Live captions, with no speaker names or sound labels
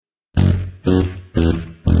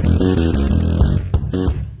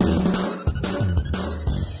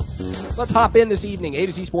Let's hop in this evening. A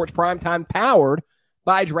to Z Sports Primetime, powered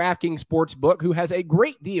by DraftKings Sportsbook, who has a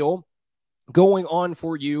great deal going on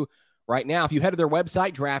for you right now. If you head to their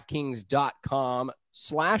website,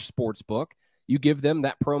 DraftKings.com/sportsbook, you give them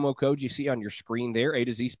that promo code you see on your screen there, A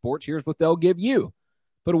to Z Sports. Here's what they'll give you.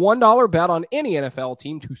 Put a $1 bet on any NFL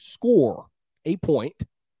team to score a point,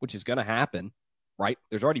 which is going to happen, right?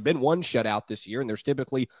 There's already been one shutout this year, and there's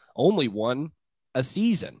typically only one a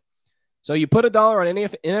season. So you put $1 on any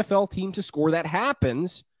NFL team to score, that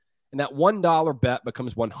happens, and that $1 bet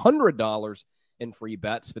becomes $100 in free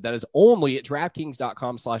bets, but that is only at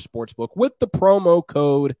DraftKings.com/sportsbook with the promo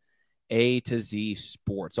code A to Z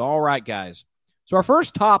Sports. All right, guys. So our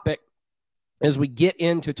first topic as we get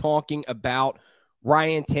into talking about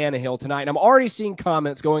Ryan Tannehill tonight, and I'm already seeing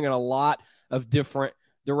comments going in a lot of different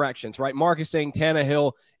directions, right? Mark is saying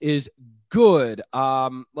Tannehill is good.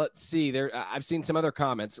 Let's see. I've seen some other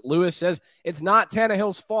comments. Lewis says it's not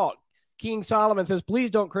Tannehill's fault. King Solomon says,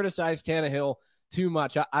 please don't criticize Tannehill too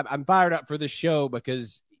much. I'm fired up for this show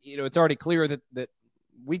because, it's already clear that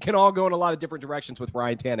we can all go in a lot of different directions with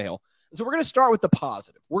Ryan Tannehill. And so we're going to start with the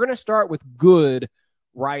positive. We're going to start with good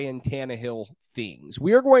Ryan Tannehill things.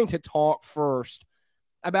 We are going to talk first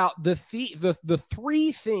about the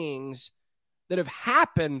three things that have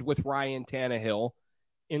happened with Ryan Tannehill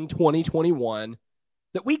in 2021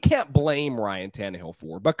 that we can't blame Ryan Tannehill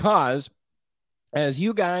for, because as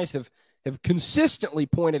you guys have consistently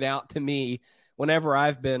pointed out to me whenever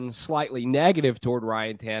I've been slightly negative toward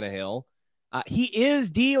Ryan Tannehill, he is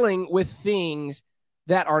dealing with things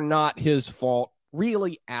that are not his fault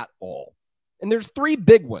really at all. And there's three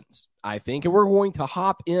big ones, I think, and we're going to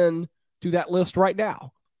hop in to that list right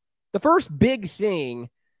now. The first big thing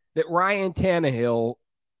that Ryan Tannehill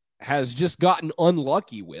has just gotten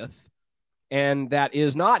unlucky with, and that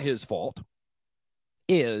is not his fault,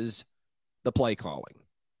 is the play calling.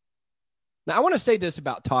 Now, I want to say this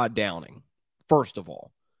about Todd Downing. First of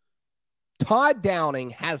all, Todd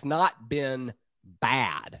Downing has not been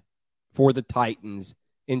bad for the Titans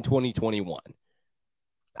in 2021.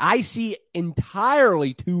 I see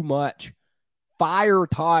entirely too much fire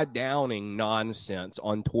Todd Downing nonsense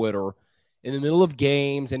on Twitter in the middle of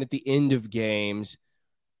games and at the end of games.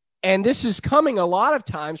 And this is coming a lot of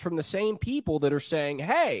times from the same people that are saying,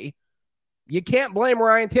 hey, you can't blame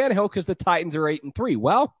Ryan Tannehill because the Titans are 8-3.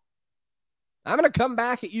 Well, I'm going to come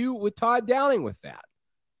back at you with Todd Downing with that.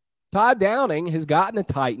 Todd Downing has gotten the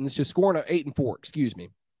Titans to score 8-4, excuse me.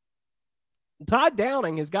 Todd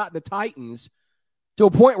Downing has gotten the Titans to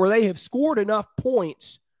a point where they have scored enough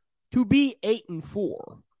points to be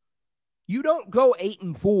 8-4. You don't go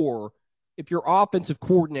 8-4 if your offensive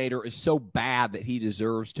coordinator is so bad that he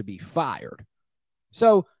deserves to be fired.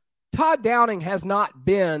 So Todd Downing has not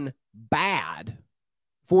been bad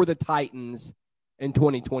for the Titans in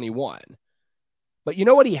 2021. But you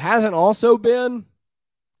know what he hasn't also been?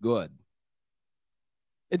 Good.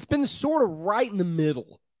 It's been sort of right in the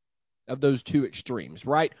middle of those two extremes,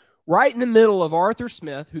 right? Right in the middle of Arthur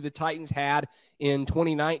Smith, who the Titans had in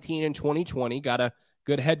 2019 and 2020, got a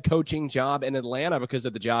good head coaching job in Atlanta because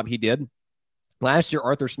of the job he did. Last year,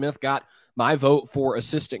 Arthur Smith got my vote for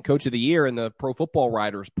Assistant Coach of the Year in the Pro Football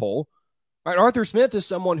Writers poll. Right, Arthur Smith is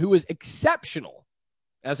someone who is exceptional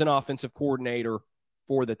as an offensive coordinator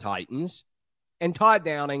for the Titans, and Todd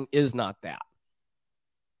Downing is not that.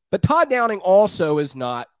 But Todd Downing also is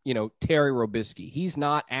not, Terry Robisky. He's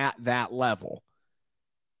not at that level.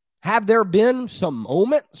 Have there been some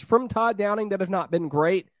moments from Todd Downing that have not been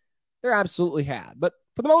great? There absolutely have. But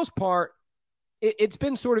for the most part, it's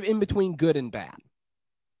been sort of in between good and bad.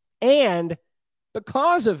 And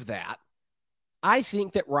because of that, I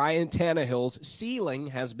think that Ryan Tannehill's ceiling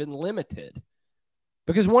has been limited.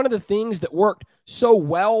 Because one of the things that worked so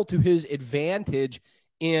well to his advantage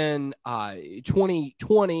in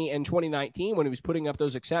 2020 and 2019 when he was putting up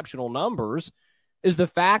those exceptional numbers is the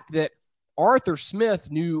fact that Arthur Smith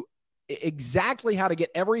knew exactly how to get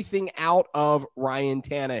everything out of Ryan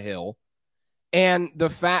Tannehill. And the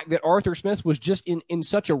fact that Arthur Smith was just in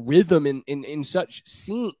such a rhythm, in such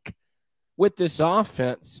sync with this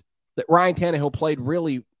offense, that Ryan Tannehill played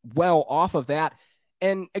really well off of that.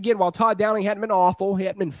 And again, while Todd Downing hadn't been awful, he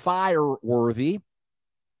hadn't been fire-worthy,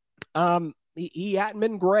 he hadn't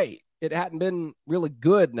been great. It hadn't been really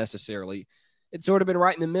good necessarily. It's sort of been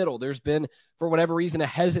right in the middle. There's been, for whatever reason, a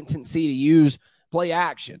hesitancy to use play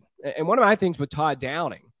action. And one of my things with Todd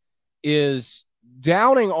Downing is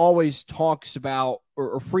Downing always talks about,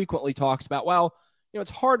 or frequently talks about, well,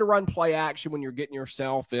 it's hard to run play action when you're getting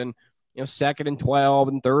yourself in, 2nd and 12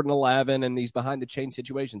 and 3rd and 11 and these behind the chain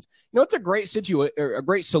situations. It's a great a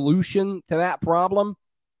great solution to that problem.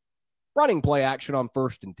 Running play action on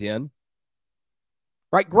 1st and 10.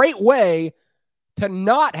 right? Great way to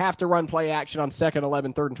not have to run play action on 2nd,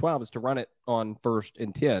 11, 3rd, and 12 is to run it on 1st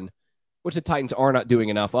and 10, which the Titans are not doing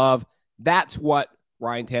enough of. That's what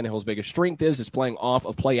Ryan Tannehill's biggest strength is playing off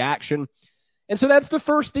of play action. And so that's the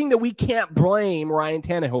first thing that we can't blame Ryan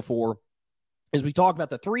Tannehill for. As we talk about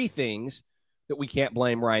the three things that we can't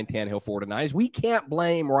blame Ryan Tannehill for tonight, is we can't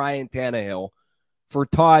blame Ryan Tannehill for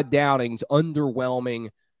Todd Downing's underwhelming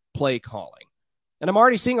play calling. And I'm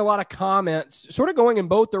already seeing a lot of comments sort of going in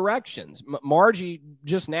both directions. Margie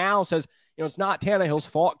just now says, it's not Tannehill's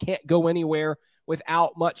fault, can't go anywhere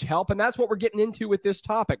without much help. And that's what we're getting into with this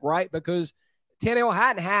topic, right? Because Tannehill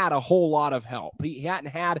hadn't had a whole lot of help. He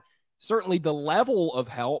hadn't had certainly the level of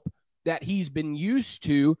help that he's been used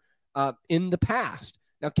to in the past.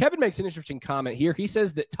 Now, Kevin makes an interesting comment here. He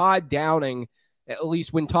says that Todd Downing, at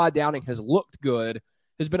least when Todd Downing has looked good,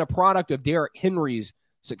 has been a product of Derrick Henry's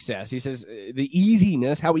success. He says the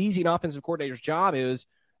easiness, how easy an offensive coordinator's job is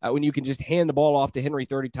when you can just hand the ball off to Henry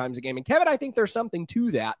 30 times a game. And Kevin, I think there's something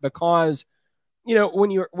to that because,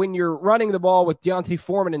 when you're running the ball with Deontay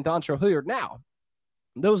Foreman and Dontrell Hilliard, now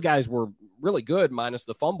those guys were really good minus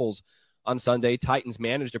the fumbles on Sunday. Titans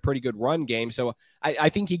managed a pretty good run game. So I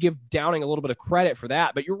think you give Downing a little bit of credit for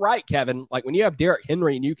that. But you're right, Kevin. Like when you have Derrick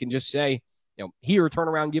Henry and you can just say, here, turn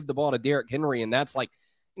around, give the ball to Derrick Henry, and that's like,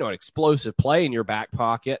 an explosive play in your back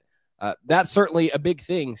pocket. That's certainly a big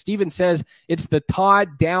thing. Steven says it's the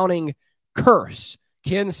Todd Downing curse.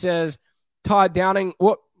 Ken says Todd Downing,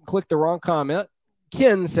 click the wrong comment.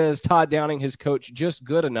 Ken says Todd Downing, his coach, just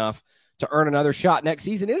good enough to earn another shot next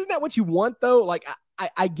season. Isn't that what you want, though? Like,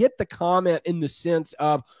 I get the comment in the sense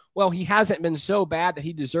of, well, he hasn't been so bad that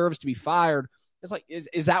he deserves to be fired. It's like,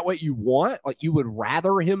 is that what you want? Like, you would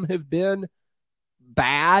rather him have been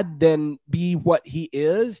bad than be what he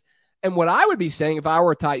is? And what I would be saying if I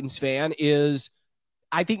were a Titans fan is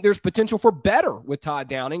I think there's potential for better with Todd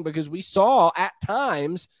Downing because we saw at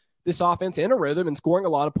times this offense in a rhythm and scoring a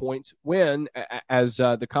lot of points when, as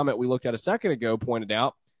the comment we looked at a second ago pointed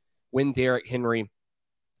out, when Derrick Henry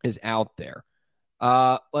is out there.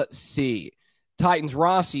 Let's see. Titans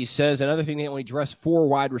Rossi says another thing, they only dress 4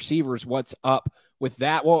 wide receivers. What's up with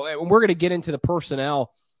that? Well, we're going to get into the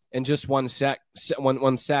personnel in just one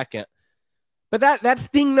second. But that's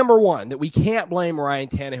thing number one that we can't blame Ryan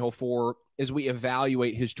Tannehill for as we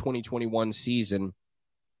evaluate his 2021 season,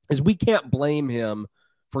 is we can't blame him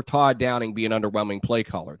for Todd Downing being an underwhelming play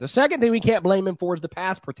caller. The second thing we can't blame him for is the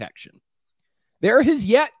pass protection. There has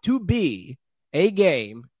yet to be a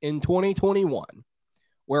game in 2021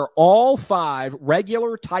 where all 5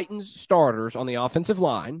 regular Titans starters on the offensive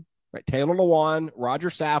line, right, Taylor Lewan, Roger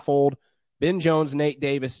Saffold, Ben Jones, Nate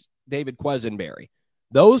Davis, David Quesenberry,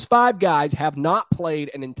 those 5 guys have not played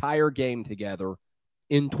an entire game together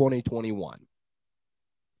in 2021.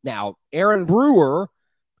 Now, Aaron Brewer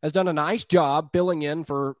has done a nice job filling in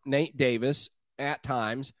for Nate Davis at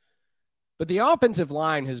times, but the offensive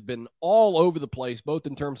line has been all over the place, both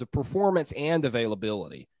in terms of performance and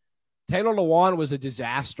availability. Taylor Lewan was a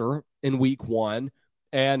disaster in week 1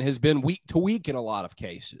 and has been week to week in a lot of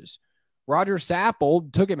cases. Roger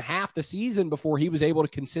Saffold took him half the season before he was able to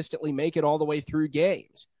consistently make it all the way through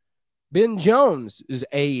games. Ben Jones'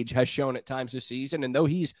 age has shown at times this season, and though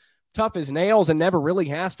he's tough as nails and never really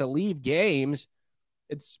has to leave games,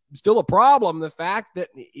 it's still a problem, the fact that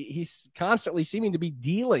he's constantly seeming to be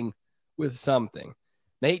dealing with something.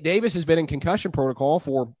 Nate Davis has been in concussion protocol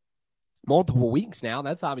for multiple weeks now.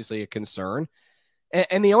 That's obviously a concern.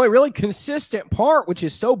 And the only really consistent part, which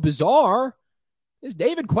is so bizarre, is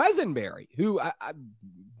David Quesenberry, who,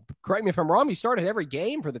 correct me if I'm wrong, he started every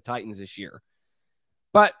game for the Titans this year.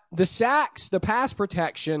 But the sacks, the pass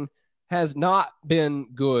protection has not been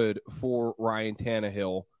good for Ryan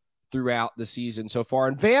Tannehill throughout the season so far.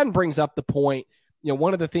 And Van brings up the point,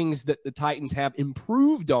 one of the things that the Titans have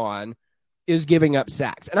improved on is giving up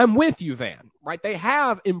sacks. And I'm with you, Van, right? They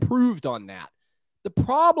have improved on that. The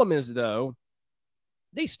problem is, though,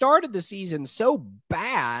 they started the season so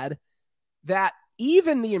bad that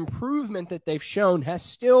even the improvement that they've shown has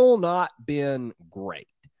still not been great.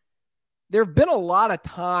 There have been a lot of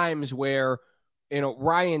times where,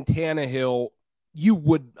 Ryan Tannehill, you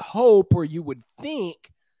would hope or you would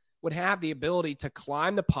think would have the ability to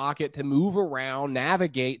climb the pocket, to move around,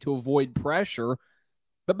 navigate, to avoid pressure.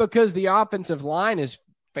 But because the offensive line is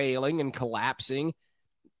failing and collapsing,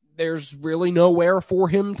 there's really nowhere for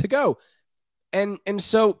him to go. And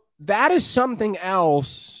so that is something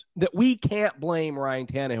else that we can't blame Ryan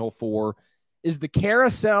Tannehill for, is the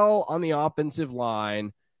carousel on the offensive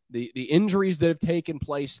line, the injuries that have taken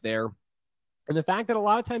place there, and the fact that a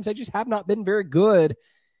lot of times they just have not been very good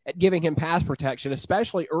at giving him pass protection,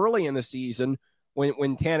 especially early in the season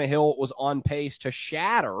when Tannehill was on pace to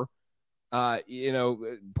shatter,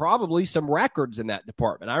 probably some records in that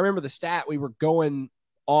department. I remember the stat we were going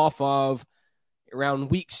off of around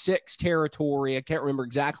week 6 territory. I can't remember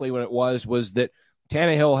exactly when it was that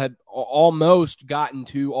Tannehill had almost gotten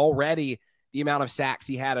to already the amount of sacks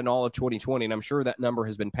he had in all of 2020, and I'm sure that number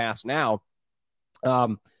has been passed now.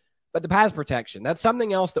 But the pass protection, that's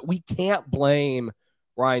something else that we can't blame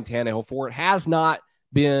Ryan Tannehill for. It has not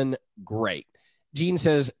been great. Gene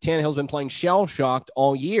says Tannehill's been playing shell-shocked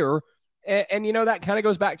all year, and that kind of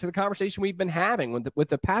goes back to the conversation we've been having with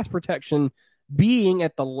the pass protection being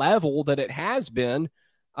at the level that it has been.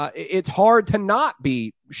 It's hard to not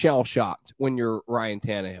be shell-shocked when you're Ryan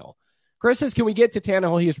Tannehill. Chris says, can we get to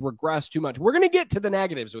Tannehill? He has regressed too much. We're going to get to the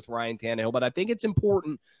negatives with Ryan Tannehill, but I think it's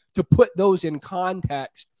important to put those in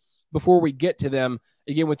context before we get to them.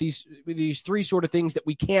 Again, with these three sort of things that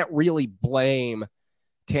we can't really blame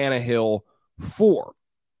Tannehill for.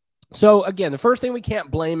 So, again, the first thing we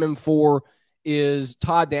can't blame him for is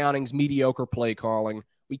Todd Downing's mediocre play calling.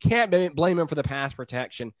 We can't blame him for the pass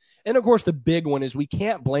protection. And, of course, the big one is we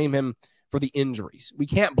can't blame him for the injuries. We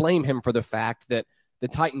can't blame him for the fact that the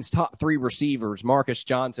Titans' top 3 receivers, Marcus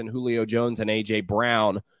Johnson, Julio Jones, and A.J.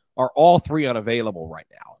 Brown, are all 3 unavailable right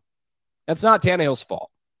now. That's not Tannehill's fault.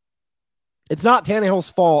 It's not Tannehill's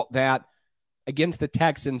fault that against the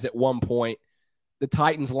Texans at one point, the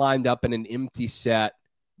Titans lined up in an empty set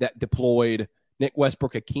that deployed Nick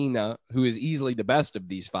Westbrook-Akina, who is easily the best of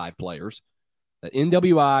these 5 players,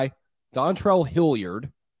 NWI, Dontrell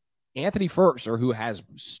Hilliard, Anthony Firkser, who has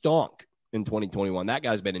stunk in 2021. That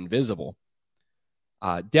guy's been invisible.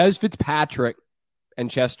 Des Fitzpatrick, and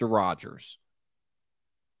Chester Rogers.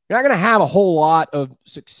 You're not going to have a whole lot of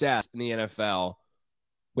success in the NFL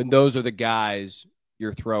when those are the guys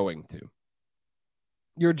you're throwing to.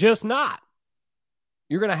 You're just not.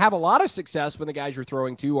 You're going to have a lot of success when the guys you're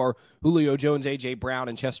throwing to are Julio Jones, A.J. Brown,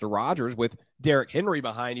 and Chester Rogers with Derrick Henry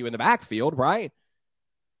behind you in the backfield, right?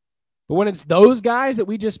 But when it's those guys that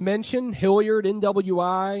we just mentioned, Hilliard,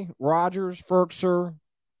 NWI, Rogers, Firkser,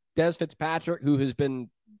 Des Fitzpatrick, who has been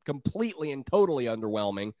completely and totally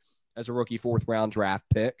underwhelming as a rookie 4th-round draft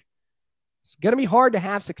pick, it's going to be hard to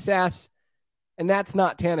have success, and that's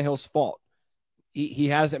not Tannehill's fault. He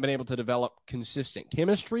hasn't been able to develop consistent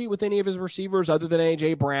chemistry with any of his receivers other than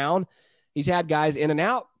A.J. Brown. He's had guys in and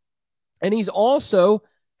out, and he's also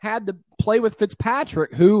had to play with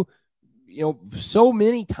Fitzpatrick, who, so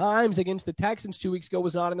many times against the Texans 2 weeks ago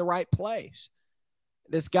was not in the right place.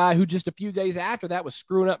 This guy who just a few days after that was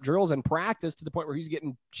screwing up drills in practice to the point where he's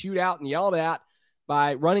getting chewed out and yelled at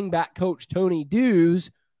by running back coach Tony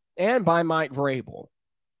Dews and by Mike Vrabel.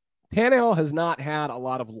 Tannehill has not had a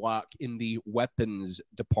lot of luck in the weapons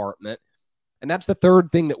department, and that's the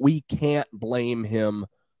third thing that we can't blame him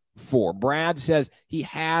for. Brad says he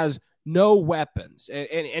has no weapons,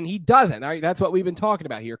 and he doesn't. That's what we've been talking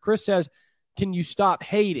about here. Chris says, can you stop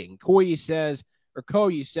hating? Koyi says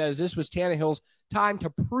this was Tannehill's time to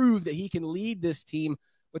prove that he can lead this team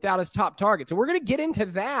without his top targets. And we're going to get into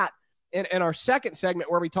that in our second segment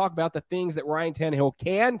where we talk about the things that Ryan Tannehill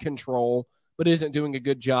can control but isn't doing a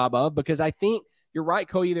good job of, because I think you're right,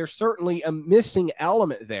 Koyi, there's certainly a missing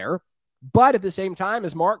element there. But at the same time,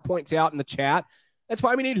 as Mark points out in the chat, that's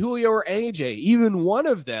why we need Julio or AJ. Even one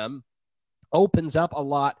of them opens up a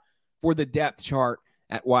lot for the depth chart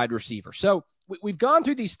at wide receiver. So we've gone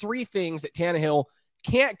through these 3 things that Tannehill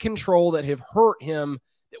can't control that have hurt him,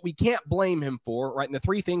 that we can't blame him for, right? And the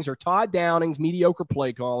 3 things are Todd Downing's mediocre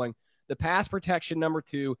play calling, the pass protection, number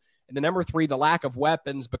 2, and the number 3, the lack of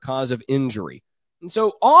weapons because of injury. And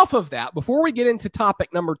so off of that, before we get into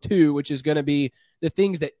topic number 2, which is going to be the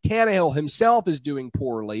things that Tannehill himself is doing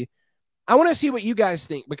poorly, I want to see what you guys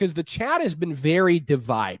think, because the chat has been very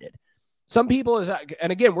divided. Some people,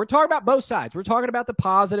 and again, we're talking about both sides. We're talking about the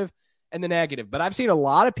positive and the negative. But I've seen a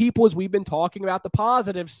lot of people, as we've been talking about the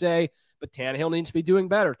positive, say, but Tannehill needs to be doing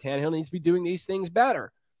better. Tannehill needs to be doing these things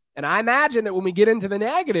better. And I imagine that when we get into the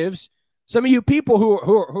negatives, some of you people who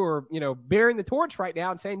are bearing the torch right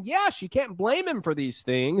now and saying, yes, you can't blame him for these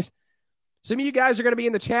things. Some of you guys are going to be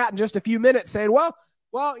in the chat in just a few minutes saying, well,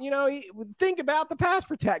 think about the pass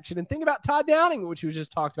protection and think about Todd Downing, which we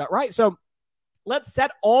just talked about, right? So let's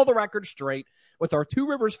set all the records straight with our Two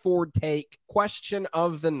Rivers Ford take question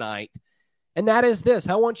of the night. And that is this.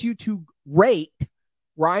 I want you to rate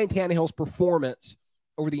Ryan Tannehill's performance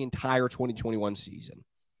over the entire 2021 season.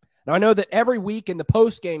 Now, I know that every week in the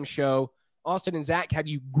post-game show, Austin and Zach had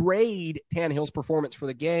you grade Tannehill's performance for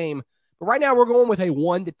the game. But right now we're going with a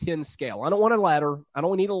 1 to 10 scale. I don't want a letter. I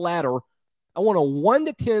don't need a letter. I want a 1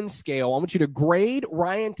 to 10 scale. I want you to grade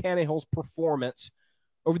Ryan Tannehill's performance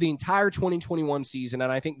over the entire 2021 season,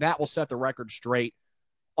 and I think that will set the record straight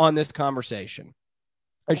on this conversation.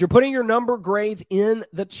 As you're putting your number grades in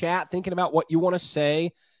the chat, thinking about what you want to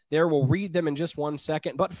say there, we'll read them in just 1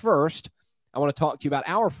 second. But first, I want to talk to you about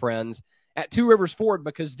our friends at Two Rivers Ford,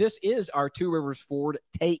 because this is our Two Rivers Ford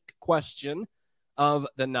take question of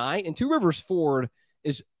the night. And Two Rivers Ford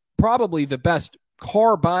is probably the best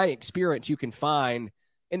car buying experience you can find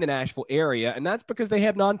in the Nashville area, and that's because they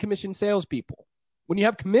have non-commissioned salespeople. When you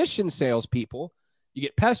have commissioned salespeople, you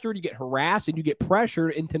get pestered, you get harassed, and you get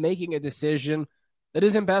pressured into making a decision that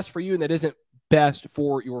isn't best for you and that isn't best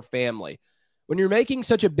for your family. When you're making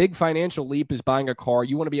such a big financial leap as buying a car,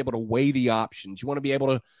 you want to be able to weigh the options. You want to be able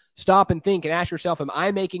to stop and think and ask yourself, am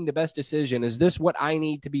I making the best decision? Is this what I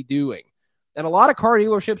need to be doing? And a lot of car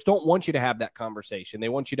dealerships don't want you to have that conversation. They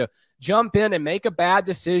want you to jump in and make a bad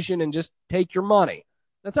decision and just take your money.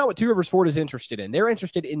 That's not what Two Rivers Ford is interested in. They're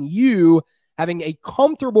interested in you having a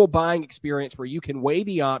comfortable buying experience where you can weigh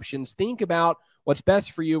the options, think about what's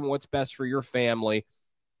best for you and what's best for your family.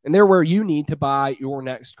 And they're where you need to buy your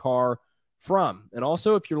next car from. And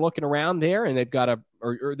also, if you're looking around there and they've got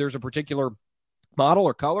or there's a particular model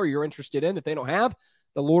or color you're interested in that they don't have,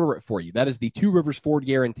 they'll order it for you. That is the Two Rivers Ford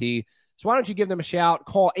guarantee. So why don't you give them a shout?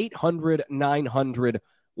 Call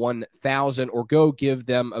 800-900-1000 or go give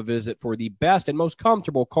them a visit for the best and most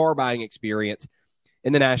comfortable car buying experience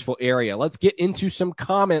in the Nashville area. Let's get into some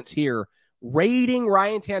comments here rating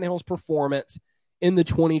Ryan Tannehill's performance in the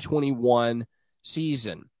 2021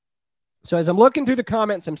 season. So as I'm looking through the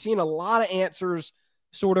comments, I'm seeing a lot of answers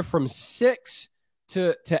sort of from 6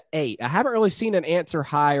 to 8. I haven't really seen an answer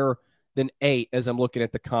higher than 8 as I'm looking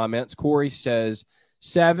at the comments. Corey says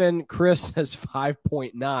 7. Chris says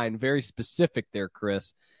 5.9. Very specific there,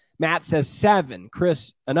 Chris. Matt says 7.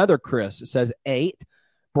 Another Chris says 8.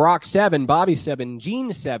 Brock 7. Bobby 7.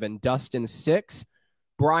 Gene 7. Dustin 6.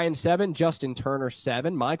 Brian 7. Justin Turner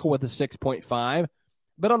 7. Michael with a 6.5.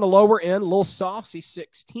 But on the lower end, Lil Saucy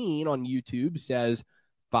 16 on YouTube says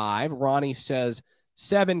 5. Ronnie says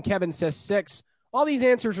 7. Kevin says 6. All these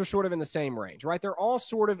answers are sort of in the same range, right? They're all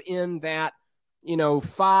sort of in that, 5,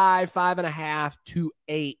 5.5 to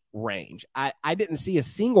 8 range. I didn't see a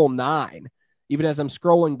single 9, even as I'm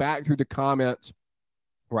scrolling back through the comments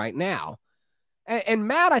right now. And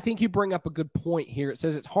Matt, I think you bring up a good point here. It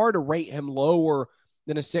says it's hard to rate him lower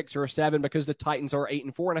than a 6 or a 7 because the Titans are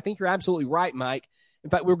 8-4. And I think you're absolutely right, Mike. In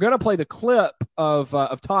fact, we're going to play the clip of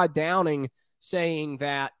Todd Downing saying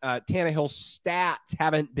that Tannehill's stats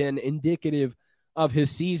haven't been indicative of his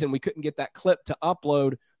season. We couldn't get that clip to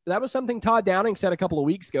upload. But that was something Todd Downing said a couple of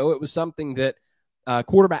weeks ago. It was something that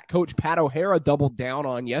quarterback coach Pat O'Hara doubled down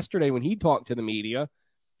on yesterday when he talked to the media.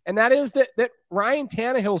 And that is that Ryan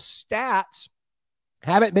Tannehill's stats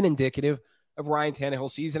haven't been indicative of Ryan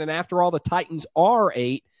Tannehill's season. And after all, the Titans are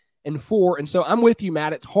 8-4. And so I'm with you,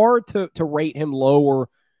 Matt. It's hard to rate him lower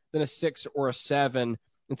than a 6 or a 7.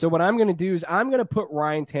 And so what I'm going to do is I'm going to put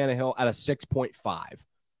Ryan Tannehill at a 6.5.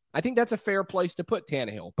 I think that's a fair place to put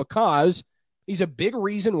Tannehill because he's a big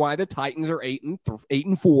reason why the Titans are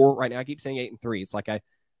 8-4 right now. I keep saying 8-3. It's like I've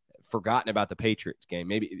forgotten about the Patriots game.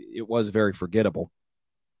 Maybe it was very forgettable.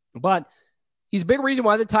 But he's a big reason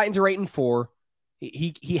why the Titans are 8-4.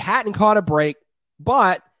 He hadn't caught a break,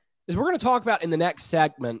 but as we're going to talk about in the next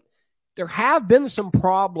segment, there have been some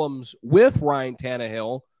problems with Ryan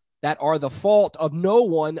Tannehill that are the fault of no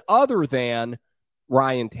one other than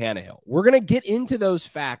Ryan Tannehill. We're going to get into those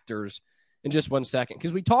factors in just 1 second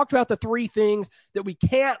because we talked about the 3 things that we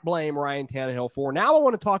can't blame Ryan Tannehill for. Now I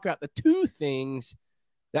want to talk about the 2 things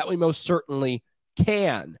that we most certainly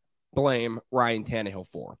can blame Ryan Tannehill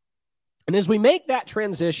for. And as we make that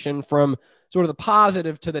transition from sort of the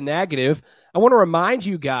positive to the negative, I want to remind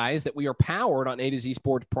you guys that we are powered on A to Z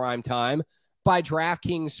Sports Primetime by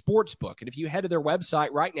DraftKings Sportsbook. And if you head to their website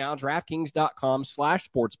right now,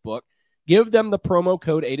 DraftKings.com/sportsbook, give them the promo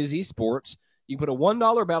code A to Z Sports. You can put a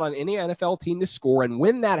 $1 bet on any NFL team to score. And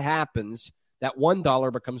when that happens, that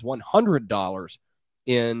 $1 becomes $100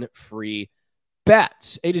 in free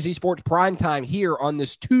bets. A to Z Sports Primetime here on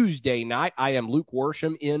this Tuesday night. I am Luke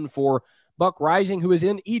Worsham in for Buck Rising, who is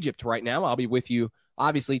in Egypt right now. I'll be with you,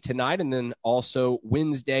 obviously, tonight and then also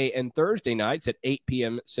Wednesday and Thursday nights at 8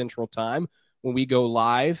 p.m. Central Time when we go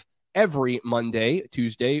live every Monday,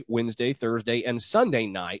 Tuesday, Wednesday, Thursday, and Sunday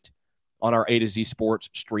night on our A to Z Sports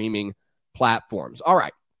streaming platforms. All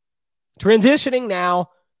right. Transitioning now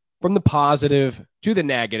from the positive to the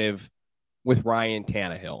negative with Ryan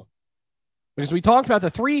Tannehill. Because we talked about the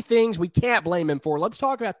 3 things we can't blame him for. Let's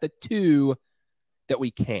talk about the 2 that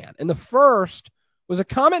we can. And the first was a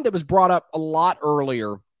comment that was brought up a lot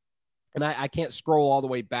earlier, and I can't scroll all the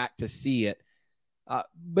way back to see it.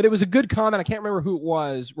 But it was a good comment. I can't remember who it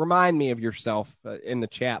was. Remind me of yourself in the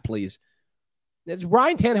chat, please.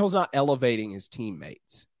 Ryan Tannehill's not elevating his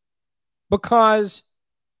teammates because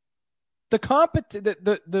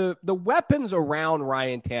the weapons around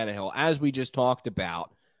Ryan Tannehill, as we just talked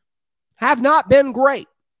about, have not been great.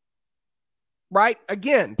 Right?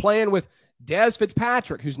 Again, playing with Dez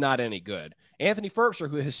Fitzpatrick, who's not any good. Anthony Firkser,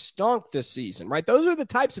 who has stunk this season. Right? Those are the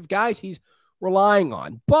types of guys he's relying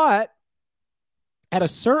on. But at a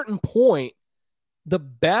certain point, the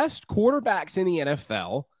best quarterbacks in the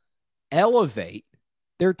NFL elevate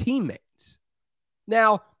their teammates.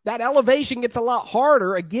 Now, that elevation gets a lot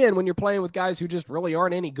harder, again, when you're playing with guys who just really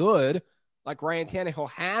aren't any good, like Ryan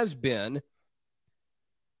Tannehill has been.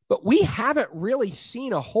 But we haven't really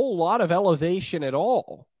seen a whole lot of elevation at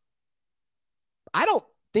all. I don't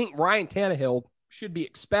think Ryan Tannehill should be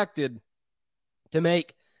expected to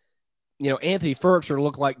make, Anthony Firkser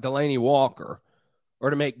look like Delaney Walker or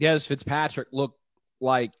to make Dez Fitzpatrick look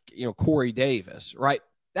like, Corey Davis, right?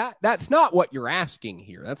 That's not what you're asking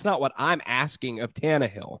here. That's not what I'm asking of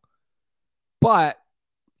Tannehill. But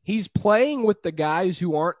he's playing with the guys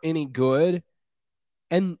who aren't any good,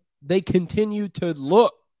 and they continue to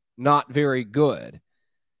look not very good.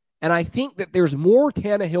 And I think that there's more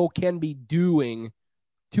Tannehill can be doing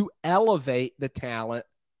to elevate the talent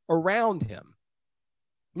around him.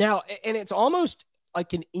 Now, and it's almost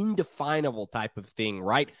like an indefinable type of thing,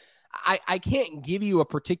 right? I can't give you a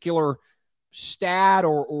particular stat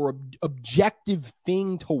or objective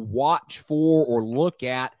thing to watch for or look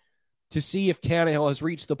at to see if Tannehill has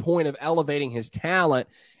reached the point of elevating his talent.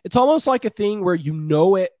 It's almost like a thing where you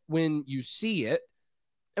know it when you see it,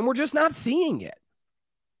 and we're just not seeing it.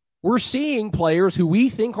 We're seeing players who we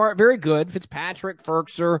think aren't very good, Fitzpatrick,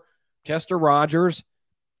 Firkser, Chester Rogers,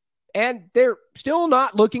 and they're still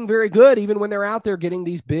not looking very good even when they're out there getting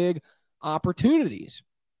these big opportunities.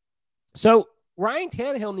 So Ryan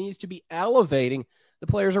Tannehill needs to be elevating the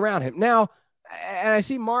players around him. Now, and I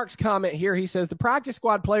see Mark's comment here. He says the practice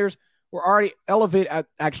squad players were already elevated. I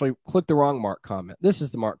actually clicked the wrong Mark comment. This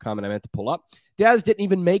is the Mark comment I meant to pull up. Dez didn't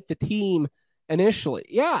even make the team initially.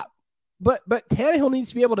 Yeah, but Tannehill needs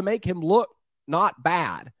to be able to make him look not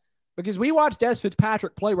bad, because we watch Dez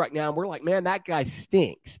Fitzpatrick play right now, and we're like, man, that guy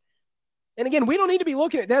stinks. And again, we don't need to be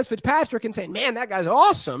looking at Dez Fitzpatrick and saying, man, that guy's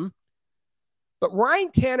awesome. But Ryan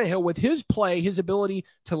Tannehill, with his play, his ability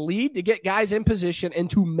to lead, to get guys in position, and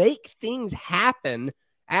to make things happen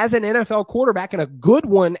as an NFL quarterback, and a good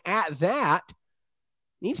one at that,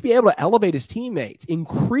 needs to be able to elevate his teammates,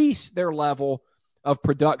 increase their level of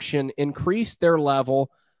production, increase their level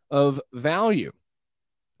of value.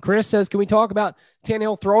 Chris says, can we talk about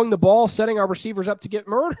Tannehill throwing the ball, setting our receivers up to get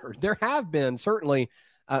murdered? There have been certainly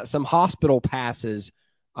some hospital passes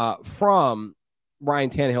from Ryan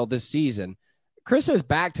Tannehill this season. Chris says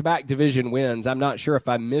back-to-back division wins. I'm not sure if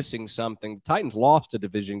I'm missing something. The Titans lost a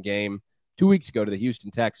division game 2 weeks ago to the Houston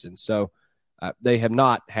Texans, so they have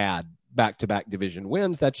not had back-to-back division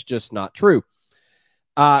wins. That's just not true.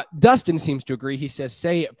 Dustin seems to agree. He says,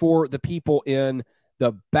 say it for the people in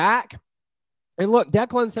the back. And look,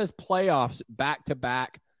 Declan says playoffs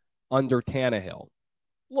back-to-back under Tannehill.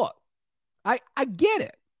 Look, I get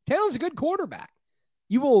it. Tannehill's a good quarterback.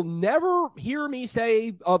 You will never hear me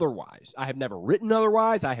say otherwise. I have never written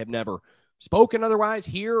otherwise. I have never spoken otherwise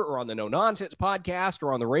here or on the No Nonsense podcast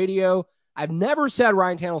or on the radio. I've never said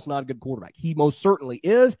Ryan Tannehill's not a good quarterback. He most certainly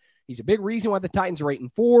is. He's a big reason why the Titans are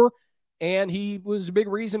 8-4, and he was a big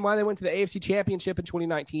reason why they went to the AFC Championship in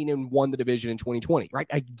 2019 and won the division in 2020. Right?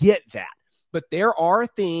 I get that. But there are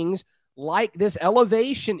things like this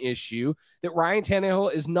elevation issue that Ryan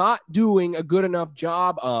Tannehill is not doing a good enough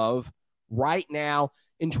job of right now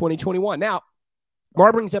in 2021. Now,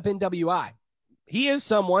 Mark brings up NWI. He is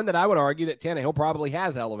someone that I would argue that Tannehill probably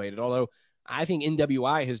has elevated, although I think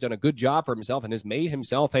NWI has done a good job for himself and has made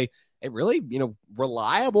himself a really,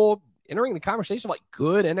 reliable, entering the conversation like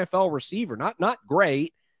good NFL receiver. Not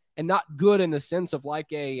great, and not good in the sense of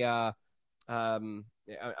like a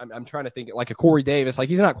I'm trying to think like a Corey Davis. Like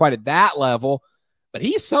he's not quite at that level, but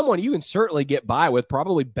he's someone you can certainly get by with,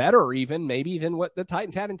 probably better even, maybe than what the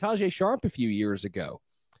Titans had in Tajay Sharp a few years ago.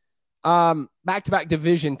 Back-to-back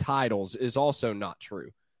division titles is also not true.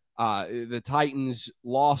 The Titans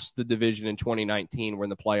lost the division in 2019. We're in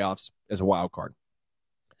the playoffs as a wild card.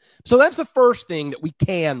 So that's the first thing that we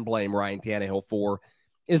can blame Ryan Tannehill for,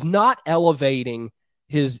 is not elevating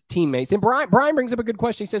his teammates. And Brian brings up a good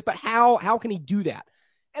question. He says, but how can he do that?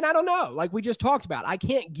 And I don't know. Like we just talked about, I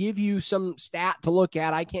can't give you some stat to look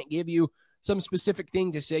at. I can't give you some specific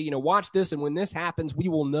thing to say, watch this, and when this happens, we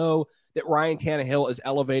will know that Ryan Tannehill is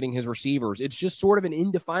elevating his receivers. It's just sort of an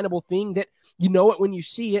indefinable thing that you know it when you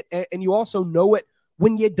see it, and you also know it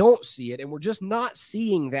when you don't see it, and we're just not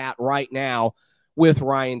seeing that right now with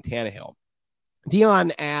Ryan Tannehill.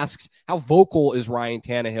 Dion asks, how vocal is Ryan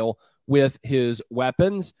Tannehill with his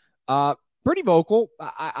weapons? Pretty vocal.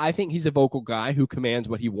 I think he's a vocal guy who commands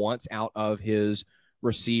what he wants out of his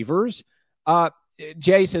receivers.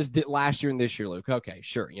 Jay says that last year and this year, Luke. Okay,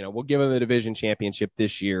 sure. We'll give them the division championship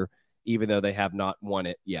this year, even though they have not won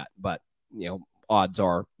it yet. But, odds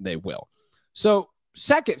are they will. So,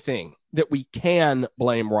 second thing that we can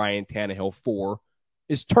blame Ryan Tannehill for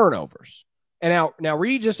is turnovers. And now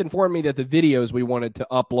Reed just informed me that the videos we wanted to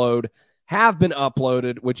upload have been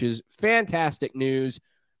uploaded, which is fantastic news.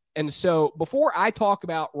 And so before I talk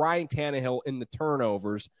about Ryan Tannehill and the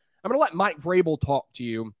turnovers, I'm going to let Mike Vrabel talk to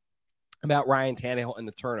you about Ryan Tannehill and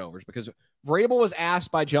the turnovers, because Vrabel was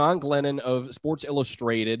asked by John Glennon of Sports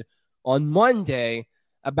Illustrated on Monday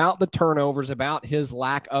about the turnovers, about his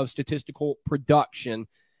lack of statistical production.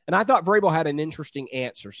 And I thought Vrabel had an interesting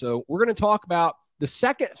answer. So we're going to talk about the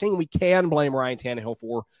second thing we can blame Ryan Tannehill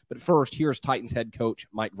for. But first, here's Titans head coach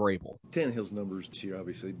Mike Vrabel. Tannehill's numbers this year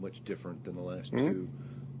obviously much different than the last two.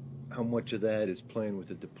 How much of that is playing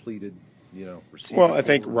with a depleted, receiver? Well, I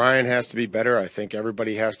think Ryan has to be better. I think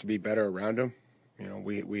everybody has to be better around him.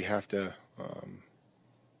 We have to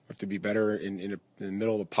be better in the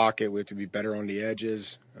middle of the pocket. We have to be better on the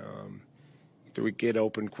edges. Do we get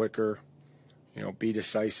open quicker? Be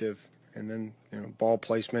decisive, and then ball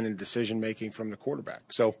placement and decision making from the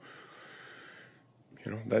quarterback. So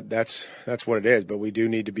that's what it is. But we do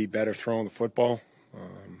need to be better throwing the football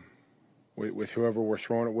with whoever we're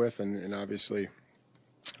throwing it with, and obviously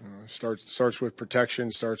starts with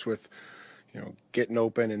protection, starts with getting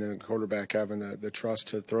open, and then the quarterback having the trust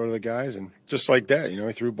to throw to the guys. And just like that, he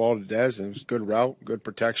threw the ball to Dez, and it was a good route, good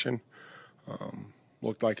protection.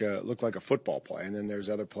 Looked like a football play. And then there's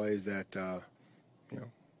other plays that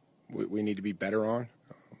we need to be better on.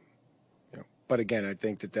 But again, I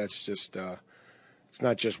think that's just it's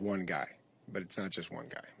not just one guy. But it's not just one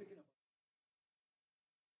guy.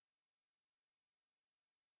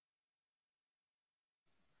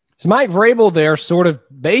 So Mike Vrabel there sort of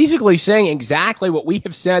basically saying exactly what we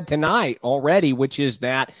have said tonight already, which is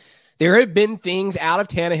that there have been things out of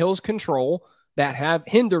Tannehill's control that have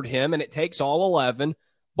hindered him, and it takes all 11.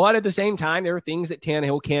 But at the same time, there are things that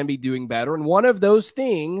Tannehill can be doing better. And one of those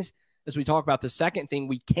things, as we talk about the second thing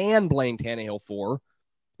we can blame Tannehill for,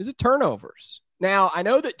 is the turnovers. Now, I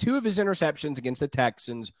know that 2 of his interceptions against the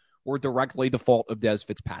Texans were directly the fault of Dez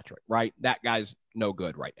Fitzpatrick, right? That guy's no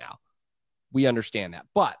good right now. We understand that.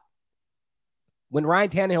 But when Ryan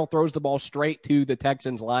Tannehill throws the ball straight to the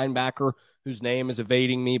Texans linebacker, whose name is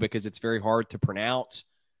evading me because it's very hard to pronounce,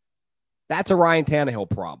 that's a Ryan Tannehill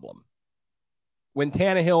problem. When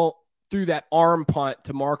Tannehill threw that arm punt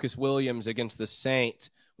to Marcus Williams against the Saints,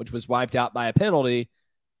 which was wiped out by a penalty,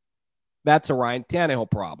 that's a Ryan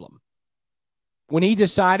Tannehill problem. When he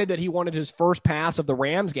decided that he wanted his first pass of the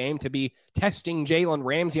Rams game to be testing Jalen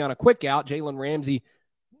Ramsey on a quick out, Jalen Ramsey,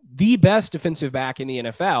 the best defensive back in the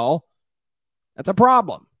NFL, that's a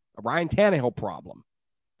problem, a Ryan Tannehill problem.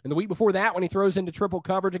 And the week before that, when he throws into triple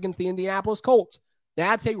coverage against the Indianapolis Colts,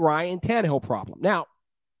 that's a Ryan Tannehill problem. Now,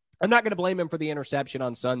 I'm not going to blame him for the interception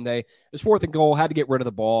on Sunday. It was 4th and goal, had to get rid of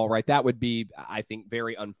the ball, right? That would be, I think,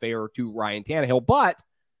 very unfair to Ryan Tannehill. But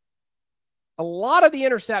a lot of the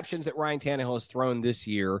interceptions that Ryan Tannehill has thrown this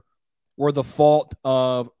year were the fault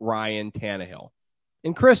of Ryan Tannehill.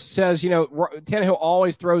 And Chris says, Tannehill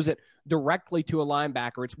always throws it directly to a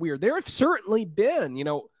linebacker. It's weird. There have certainly been,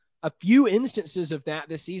 a few instances of that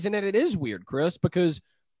this season, and it is weird, Chris, because,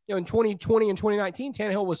 in 2020 and 2019,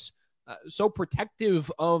 Tannehill was so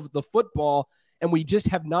protective of the football, and we just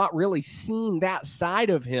have not really seen that side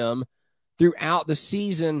of him throughout the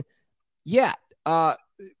season yet. But,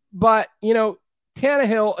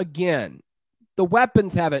 Tannehill, again, the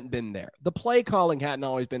weapons haven't been there. The play calling hadn't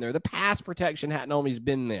always been there. The pass protection hadn't always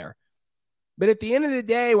been there. But at the end of the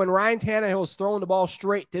day, when Ryan Tannehill is throwing the ball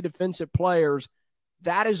straight to defensive players,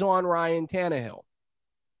 that is on Ryan Tannehill.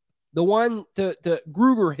 The one to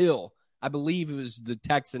Gruger Hill, I believe it was the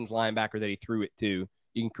Texans linebacker that he threw it to.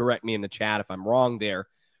 You can correct me in the chat if I'm wrong there.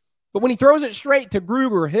 But when he throws it straight to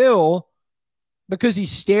Gruger Hill because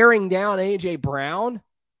he's staring down A.J. Brown,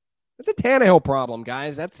 that's a Tannehill problem,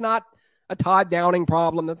 guys. That's not a Todd Downing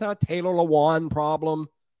problem. That's not a Taylor Lewan problem.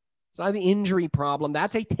 It's not an injury problem.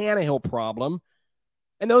 That's a Tannehill problem.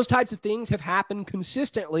 And those types of things have happened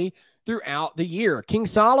consistently throughout the year. King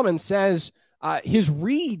Solomon says his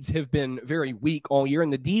reads have been very weak all year,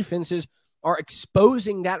 and the defenses are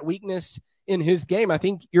exposing that weakness in his game. I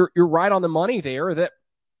think you're right on the money there that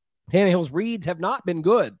Tannehill's reads have not been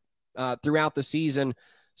good throughout the season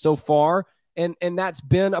so far, and that's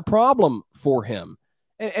been a problem for him.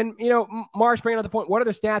 And Mark's bringing up the point, what are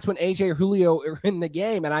the stats when AJ or Julio are in the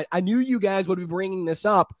game? And I knew you guys would be bringing this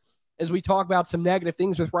up as we talk about some negative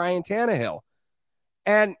things with Ryan Tannehill.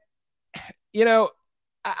 And,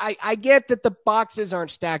 I get that the boxes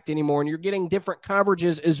aren't stacked anymore and you're getting different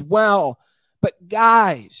coverages as well. But,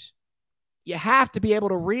 guys, you have to be able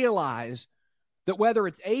to realize that whether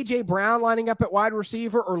it's A.J. Brown lining up at wide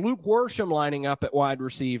receiver or Luke Worsham lining up at wide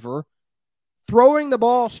receiver, throwing the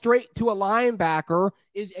ball straight to a linebacker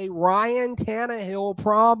is a Ryan Tannehill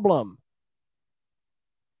problem.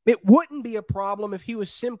 It wouldn't be a problem if he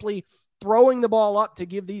was simply throwing the ball up to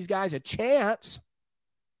give these guys a chance,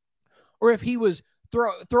 or if he was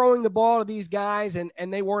throwing the ball to these guys and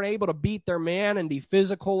they weren't able to beat their man and be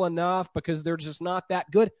physical enough because they're just not that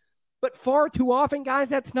good. But far too often, guys,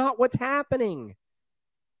 that's not what's happening.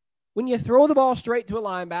 When you throw the ball straight to a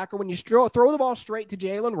linebacker, when you throw the ball straight to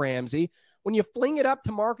Jalen Ramsey, when you fling it up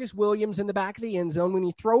to Marcus Williams in the back of the end zone, when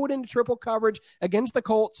you throw it into triple coverage against the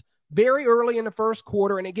Colts very early in the first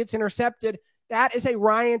quarter and it gets intercepted, that is a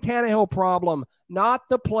Ryan Tannehill problem, not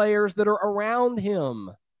the players that are around him.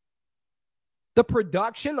 The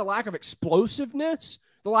production, the lack of explosiveness,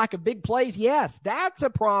 the lack of big plays, yes, that's a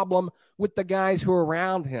problem with the guys who are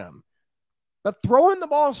around him. But throwing the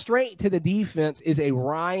ball straight to the defense is a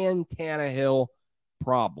Ryan Tannehill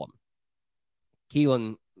problem.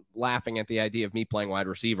 Keelan laughing at the idea of me playing wide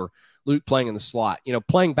receiver, Luke playing in the slot.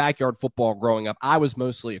 Playing backyard football growing up, I was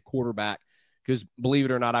mostly a quarterback because, believe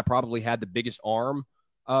it or not, I probably had the biggest arm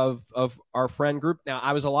of our friend group. Now,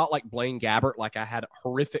 I was a lot like Blaine Gabbert, like I had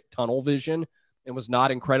horrific tunnel vision and was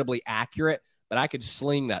not incredibly accurate, but I could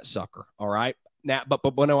sling that sucker, all right? Now,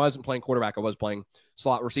 but when I wasn't playing quarterback, I was playing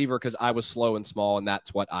slot receiver because I was slow and small, and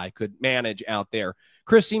that's what I could manage out there.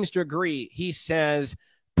 Chris seems to agree. He says,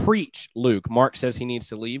 preach, Luke. Mark says he needs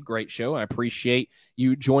to leave. Great show. I appreciate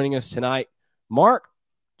you joining us tonight. Mark,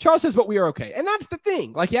 Charles says, but we are okay. And that's the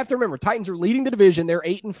thing. Like, you have to remember, Titans are leading the division. They're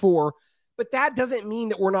 8-4, but that doesn't mean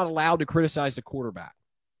that we're not allowed to criticize the quarterback.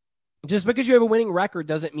 Just because you have a winning record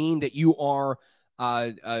doesn't mean that you are,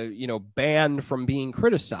 banned from being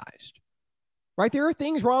criticized. Right? There are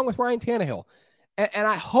things wrong with Ryan Tannehill. And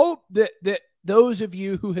I hope that those of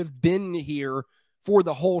you who have been here for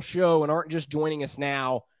the whole show and aren't just joining us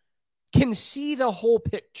now can see the whole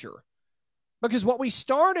picture. Because what we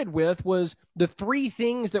started with was the three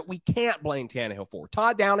things that we can't blame Tannehill for.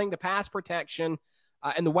 Todd Downing, the pass protection,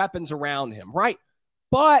 and the weapons around him, right?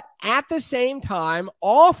 But at the same time,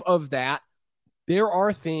 off of that, there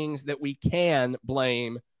are things that we can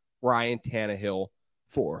blame Ryan Tannehill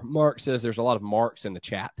for. Mark says there's a lot of Marks in the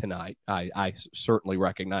chat tonight. I certainly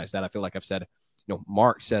recognize that. I feel like I've said,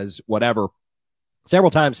 Mark says whatever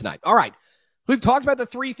several times tonight. All right. We've talked about the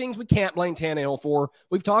three things we can't blame Tannehill for.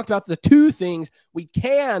 We've talked about the two things we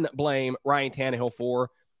can blame Ryan Tannehill for.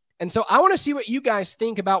 And so I want to see what you guys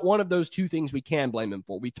think about one of those two things we can blame him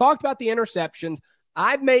for. We talked about the interceptions.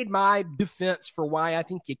 I've made my defense for why I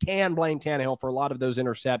think you can blame Tannehill for a lot of those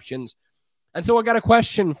interceptions. And so I got a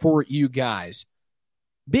question for you guys.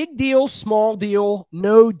 Big deal, small deal,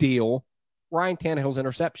 no deal, Ryan Tannehill's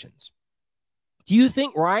interceptions. Do you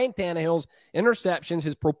think Ryan Tannehill's interceptions,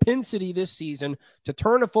 his propensity this season to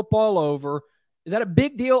turn the football over, is that a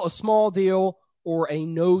big deal, a small deal, or a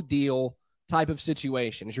no deal type of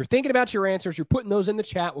situation? As you're thinking about your answers, you're putting those in the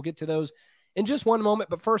chat. We'll get to those in just one moment.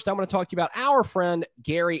 But first, I want to talk to you about our friend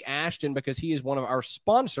Gary Ashton, because he is one of our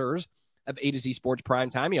sponsors of A to Z Sports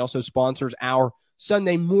Primetime. He also sponsors our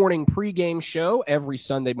Sunday morning pregame show every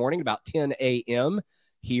Sunday morning about 10 a.m.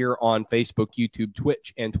 here on Facebook, YouTube,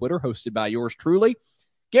 Twitch, and Twitter, hosted by yours truly.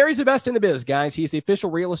 Gary's the best in the biz, guys. He's the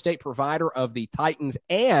official real estate provider of the Titans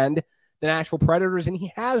and the Nashville Predators, and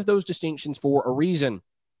he has those distinctions for a reason.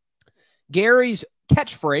 Gary's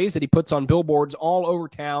catchphrase that he puts on billboards all over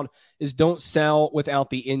town is "Don't sell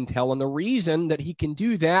without the intel." And the reason that he can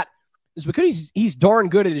do that is because he's darn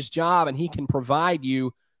good at his job, and he can provide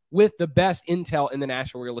you with the best intel in the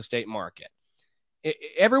national real estate market.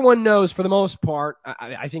 Everyone knows, for the most part,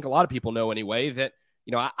 I think a lot of people know anyway, that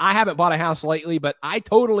I haven't bought a house lately, but I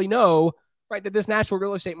totally know, right, that this national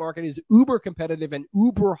real estate market is uber competitive and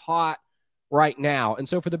uber hot right now. And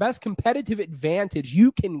so for the best competitive advantage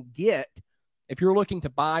you can get if you're looking to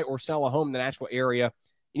buy or sell a home in the Nashville area,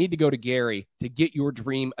 you need to go to Gary to get your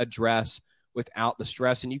dream address without the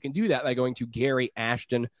stress. And you can do that by going to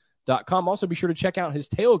GaryAshton.com. Also, be sure to check out his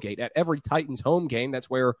tailgate at every Titans home game. That's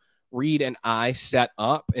where Reed and I set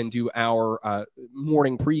up and do our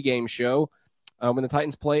morning pregame show when the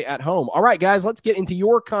Titans play at home. All right, guys, let's get into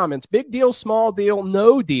your comments. Big deal, small deal,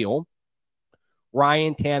 no deal.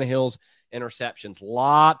 Ryan Tannehill's interceptions.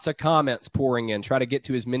 Lots of comments pouring in. Try to get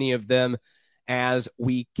to as many of them as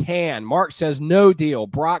we can. Mark says no deal.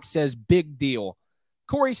 Brock says big deal.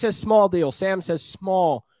 Corey says small deal. Sam says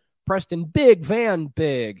small. Preston, big. Van,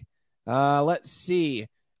 big. Let's see.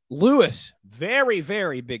 Lewis, very,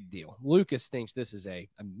 very big deal. Lucas thinks this is a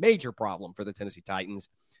major problem for the Tennessee Titans.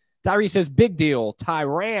 Tyree says big deal.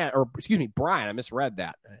 Brian, I misread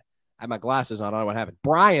that. I had my glasses on. I don't know what happened.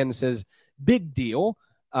 Brian says big deal.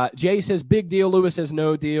 Jay says big deal. Lewis says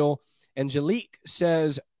no deal. Angelique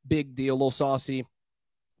says big deal. Little saucy.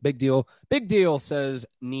 Big deal. Big deal, says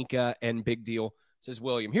Nika. And big deal, says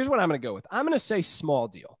William. Here's what I'm going to go with. I'm going to say small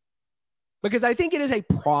deal because I think it is a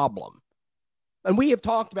problem. And we have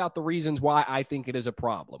talked about the reasons why I think it is a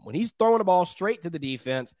problem. When he's throwing the ball straight to the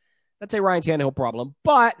defense, that's a Ryan Tannehill problem.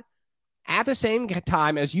 But at the same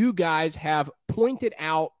time, as you guys have pointed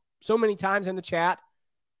out so many times in the chat,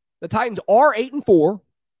 the Titans are 8-4.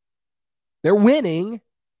 They're winning.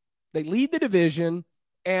 They lead the division.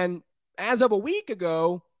 And as of a week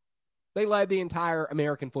ago, they led the entire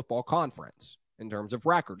American Football Conference in terms of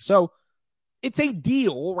record. So it's a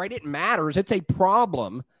deal, right? It matters. It's a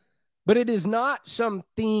problem. But it is not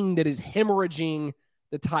something that is hemorrhaging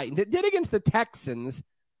the Titans. It did against the Texans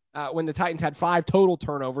when the Titans had 5 total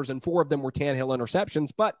turnovers and 4 of them were Tannehill interceptions.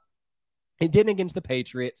 But it didn't against the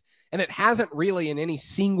Patriots. And it hasn't really in any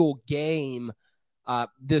single game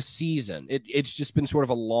this season. It's just been sort of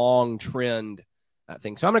a long trend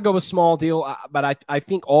thing. So I'm going to go with small deal. But I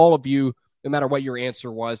think all of you, no matter what your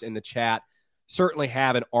answer was in the chat, certainly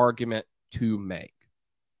have an argument to make.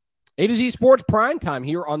 A to Z Sports Primetime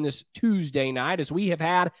here on this Tuesday night as we have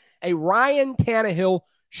had a Ryan Tannehill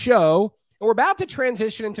show. And we're about to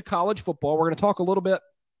transition into college football. We're going to talk a little bit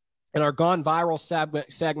in our Gone Viral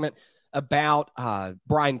segment about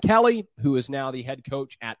Brian Kelly, who is now the head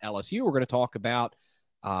coach at LSU. We're going to talk about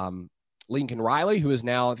Lincoln Riley, who is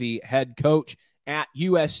now the head coach at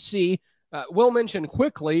USC. We'll mention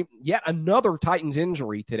quickly yet another Titans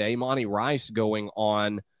injury today. Monty Rice going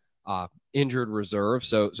on injured reserve.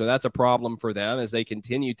 So that's a problem for them as they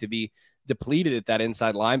continue to be depleted at that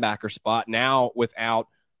inside linebacker spot now without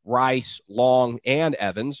Rice, Long, and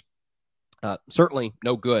Evans. Certainly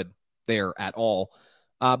no good there at all.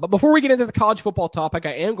 But before we get into the college football topic,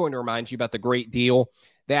 I am going to remind you about the great deal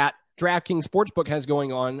that DraftKings Sportsbook has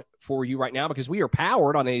going on for you right now because we are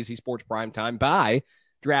powered on AZ Sports Primetime by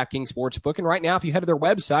DraftKings Sportsbook. And right now, if you head to their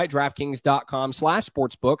website,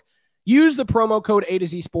 DraftKings.com/sportsbook, use the promo code A to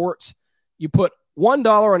Z Sports. You put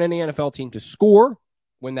 $1 on any NFL team to score.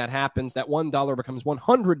 When that happens, that $1 becomes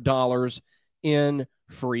 $100 in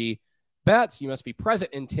free bets. You must be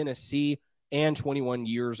present in Tennessee and 21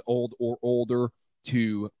 years old or older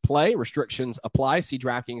to play. Restrictions apply. See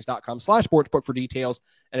DraftKings.com/sportsbook for details.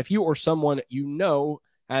 And if you or someone you know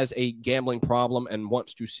has a gambling problem and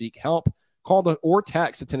wants to seek help, call or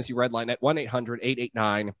text the Tennessee Red Line at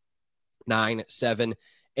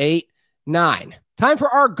 1-800-889-9789. Time for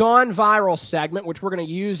our Gone Viral segment, which we're going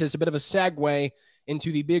to use as a bit of a segue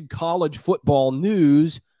into the big college football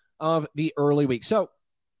news of the early week. So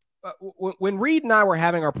when Reed and I were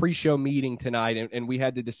having our pre-show meeting tonight and we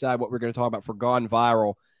had to decide what we're going to talk about for Gone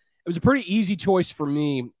Viral, it was a pretty easy choice for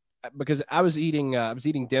me because I was eating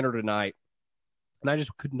dinner tonight and I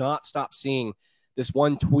just could not stop seeing this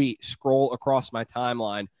one tweet scroll across my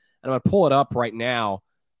timeline. And I'm going to pull it up right now.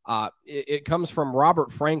 It comes from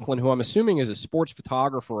Robert Franklin, who I'm assuming is a sports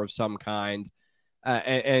photographer of some kind.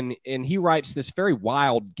 And he writes this very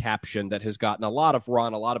wild caption that has gotten a lot of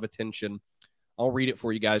run, a lot of attention. I'll read it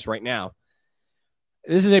for you guys right now.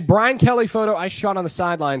 This is a Brian Kelly photo I shot on the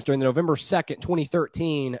sidelines during the November 2nd,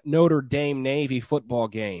 2013 Notre Dame Navy football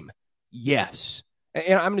game. Yes.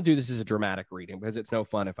 And I'm going to do this as a dramatic reading because it's no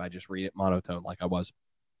fun if I just read it monotone like I was.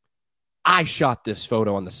 I shot this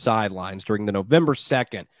photo on the sidelines during the November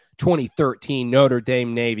 2nd, 2013 Notre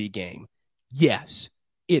Dame Navy game. Yes,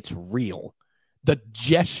 it's real. The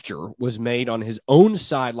gesture was made on his own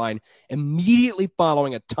sideline immediately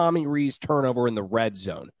following a Tommy Rees turnover in the red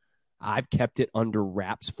zone. I've kept it under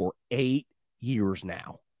wraps for 8 years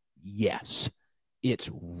now. Yes, it's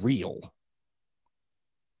real.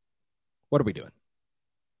 What are we doing?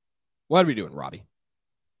 What are we doing, Robbie?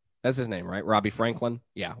 That's his name, right? Robbie Franklin?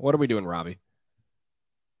 Yeah. What are we doing, Robbie?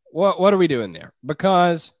 What are we doing there?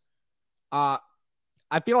 Because I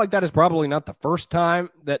feel like that is probably not the first time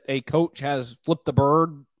that a coach has flipped the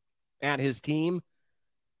bird at his team.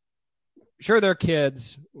 Sure, they're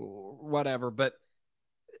kids, whatever, but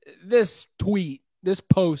this tweet, this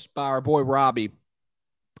post by our boy Robbie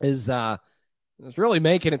is really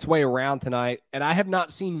making its way around tonight, and I have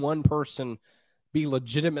not seen one person be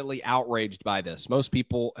legitimately outraged by this. Most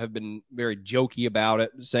people have been very jokey about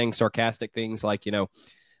it, saying sarcastic things like,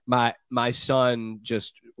 my son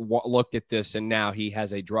just looked at this and now he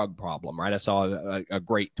has a drug problem, right? I saw a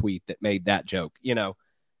great tweet that made that joke.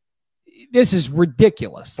 This is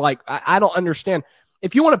ridiculous. Like, I don't understand.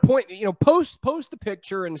 If you want to point, post the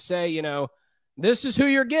picture and say, this is who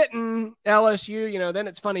you're getting, LSU, then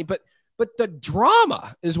it's funny. But the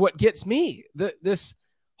drama is what gets me. This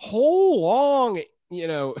whole long,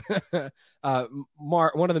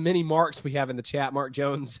 Mark, one of the many Marks we have in the chat, Mark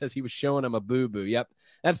Jones says he was showing him a boo-boo. Yep,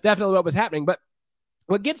 that's definitely what was happening. But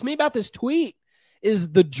what gets me about this tweet is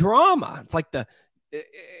the drama.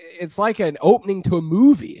 It's like an opening to a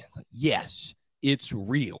movie. It's like, yes, it's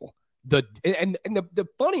real. The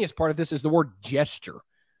funniest part of this is the word gesture.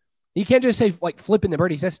 You can't just say like flipping the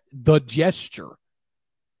bird. He says the gesture.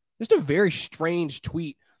 Just a very strange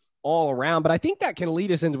tweet all around. But I think that can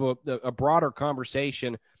lead us into a broader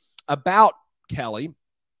conversation about Kelly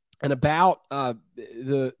and about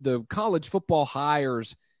the college football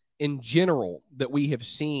hires in general that we have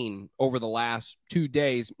seen over the last 2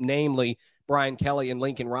 days, namely Brian Kelly and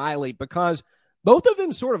Lincoln Riley, because both of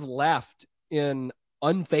them sort of left in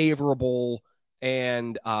unfavorable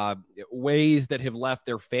and ways that have left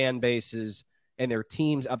their fan bases and their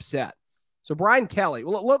teams upset. So Brian Kelly,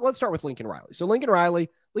 well, let's start with Lincoln Riley. So Lincoln Riley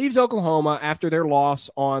leaves Oklahoma after their loss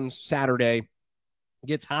on Saturday,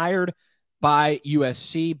 gets hired by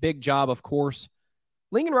USC. Big job, of course.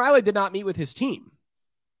 Lincoln Riley did not meet with his team.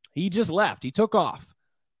 He just left. He took off.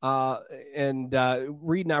 And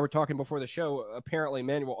Reed and I were talking before the show. Apparently,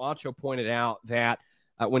 Manuel Acho pointed out that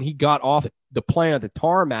when he got off the plane at the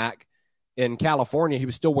tarmac in California, he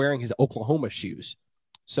was still wearing his Oklahoma shoes.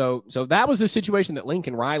 So that was the situation that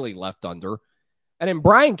Lincoln Riley left under. And then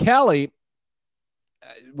Brian Kelly,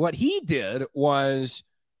 what he did was,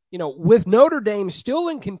 with Notre Dame still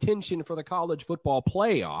in contention for the college football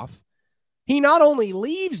playoff, he not only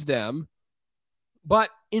leaves them, but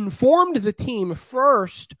informed the team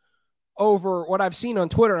first over what I've seen on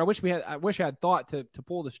Twitter. And I wish I had thought to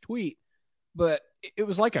pull this tweet, but it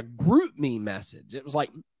was like a group me message. It was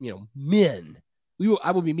like, men,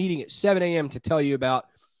 I will be meeting at 7 a.m. to tell you about,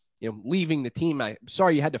 leaving the team. I'm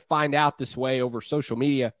sorry you had to find out this way over social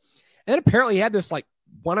media. And then apparently he had this like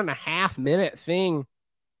 1.5 minute thing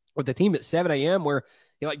with the team at 7 a.m. where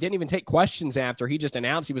he didn't even take questions after. He just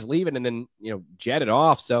announced he was leaving and then, jetted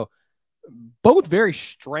off. So both very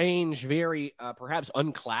strange, very perhaps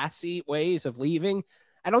unclassy ways of leaving.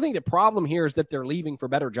 I don't think the problem here is that they're leaving for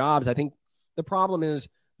better jobs. I think the problem is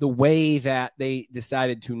the way that they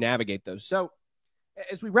decided to navigate those. So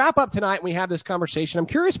as we wrap up tonight, we have this conversation. I'm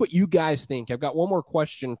curious what you guys think. I've got one more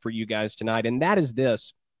question for you guys tonight, and that is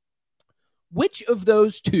this. Which of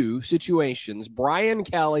those two situations, Brian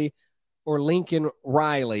Kelly or Lincoln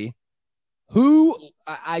Riley, who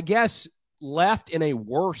I guess left in a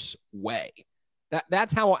worse way?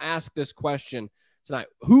 That's how I'll ask this question tonight.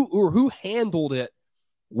 Who handled it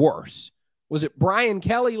worse? Was it Brian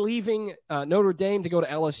Kelly leaving Notre Dame to go to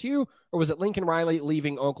LSU, or was it Lincoln Riley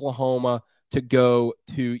leaving Oklahoma to go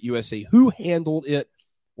to USC? Who handled it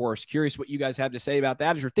worse? Curious what you guys have to say about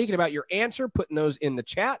that. As you're thinking about your answer, putting those in the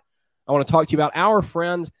chat, I want to talk to you about our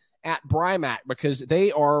friends at PRIMETIME, because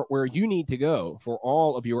they are where you need to go for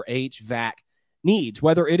all of your HVAC needs,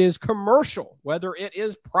 whether it is commercial, whether it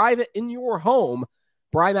is private in your home.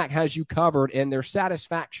 PRIMETIME has you covered, and their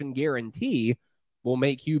satisfaction guarantee will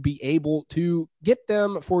make you be able to get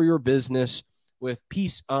them for your business with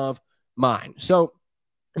peace of mind. So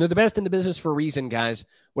they're the best in the business for a reason, guys.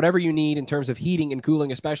 Whatever you need in terms of heating and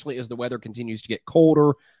cooling, especially as the weather continues to get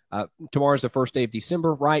colder. Tomorrow's the first day of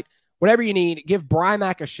December, right? Whatever you need, give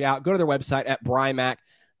PRIMETIME a shout. Go to their website at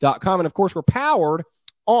PRIMETIME.com. And, of course, we're powered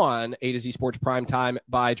on A to Z Sports Primetime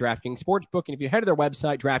by DraftKings Sportsbook. And if you head to their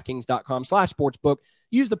website, DraftKings.com/sportsbook,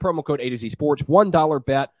 use the promo code A to Z Sports. $1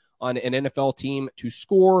 bet on an NFL team to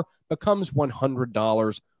score becomes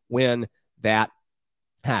 $100 when that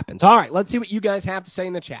happens. All right, let's see what you guys have to say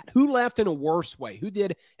in the chat. Who left in a worse way? Who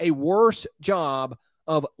did a worse job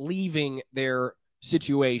of leaving their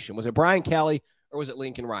situation? Was it Brian Kelly or was it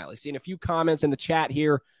Lincoln Riley? Seeing a few comments in the chat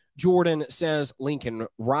here. Jordan says Lincoln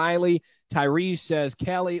Riley. Tyrese says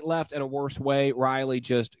Kelly left in a worse way. Riley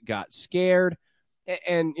just got scared.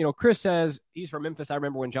 And Chris says he's from Memphis. I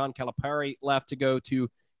remember when John Calipari left to go to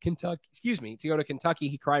Kentucky.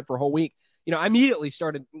 He cried for a whole week. I immediately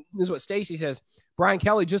started. This is what Stacy says. Brian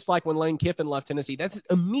Kelly, just like when Lane Kiffin left Tennessee. That's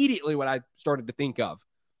immediately what I started to think of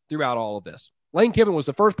throughout all of this. Lane Kiffin was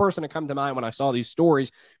the first person to come to mind when I saw these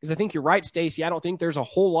stories, because I think you're right, Stacey. I don't think there's a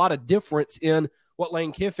whole lot of difference in what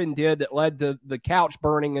Lane Kiffin did that led to the couch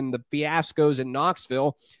burning and the fiascos in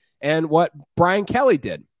Knoxville and what Brian Kelly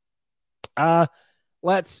did.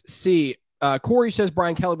 Let's see. Corey says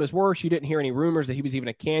Brian Kelly was worse. You didn't hear any rumors that he was even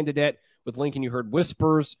a candidate. With Lincoln, you heard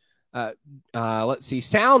whispers. Let's see.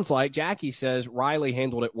 Sounds like Jackie says Riley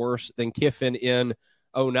handled it worse than Kiffin in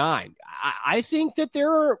 2009. I think that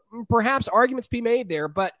there are perhaps arguments to be made there,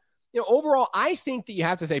 but overall, I think that you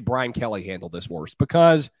have to say Brian Kelly handled this worse,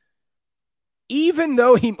 because even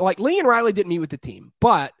though Lee and Riley didn't meet with the team,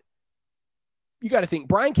 but you got to think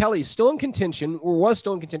Brian Kelly is still in contention, or was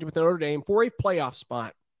still in contention with Notre Dame for a playoff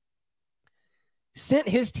spot. Sent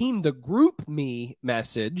his team the group me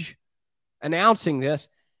message announcing this.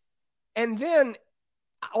 And then,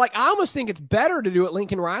 I almost think it's better to do what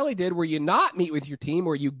Lincoln Riley did, where you not meet with your team,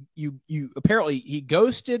 where you apparently he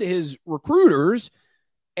ghosted his recruiters,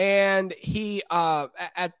 and he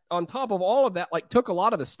on top of all of that, took a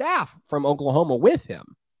lot of the staff from Oklahoma with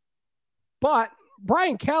him. But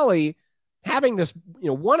Brian Kelly having this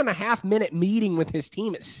 1.5 minute meeting with his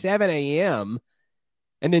team at 7 a.m.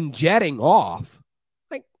 and then jetting off,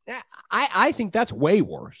 I think that's way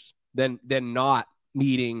worse than not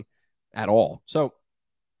meeting at all. So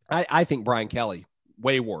I think Brian Kelly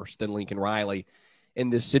way worse than Lincoln Riley in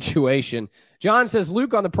this situation. John says,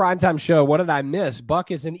 Luke on the Primetime Show, what did I miss?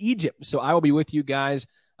 Buck is in Egypt, so I will be with you guys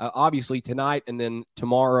obviously tonight and then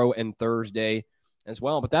tomorrow and Thursday as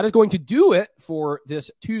well. But that is going to do it for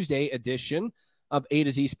this Tuesday edition of A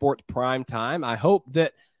to Z Sports Primetime. I hope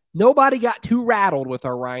that nobody got too rattled with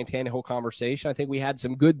our Ryan Tannehill conversation. I think we had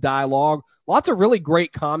some good dialogue. Lots of really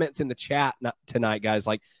great comments in the chat tonight, guys.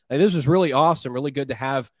 This was really awesome. Really good to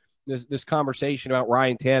have this conversation about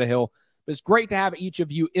Ryan Tannehill. But it's great to have each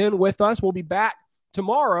of you in with us. We'll be back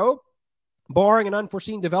tomorrow, barring an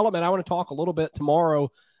unforeseen development. I want to talk a little bit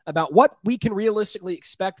tomorrow about what we can realistically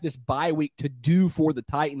expect this bye week to do for the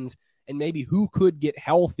Titans, and maybe who could get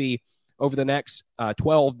healthy over the next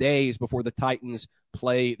 12 days before the Titans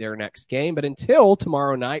play their next game. But until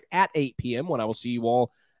tomorrow night at 8 p.m., when I will see you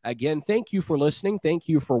all again, thank you for listening. Thank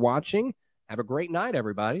you for watching. Have a great night,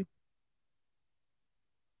 everybody.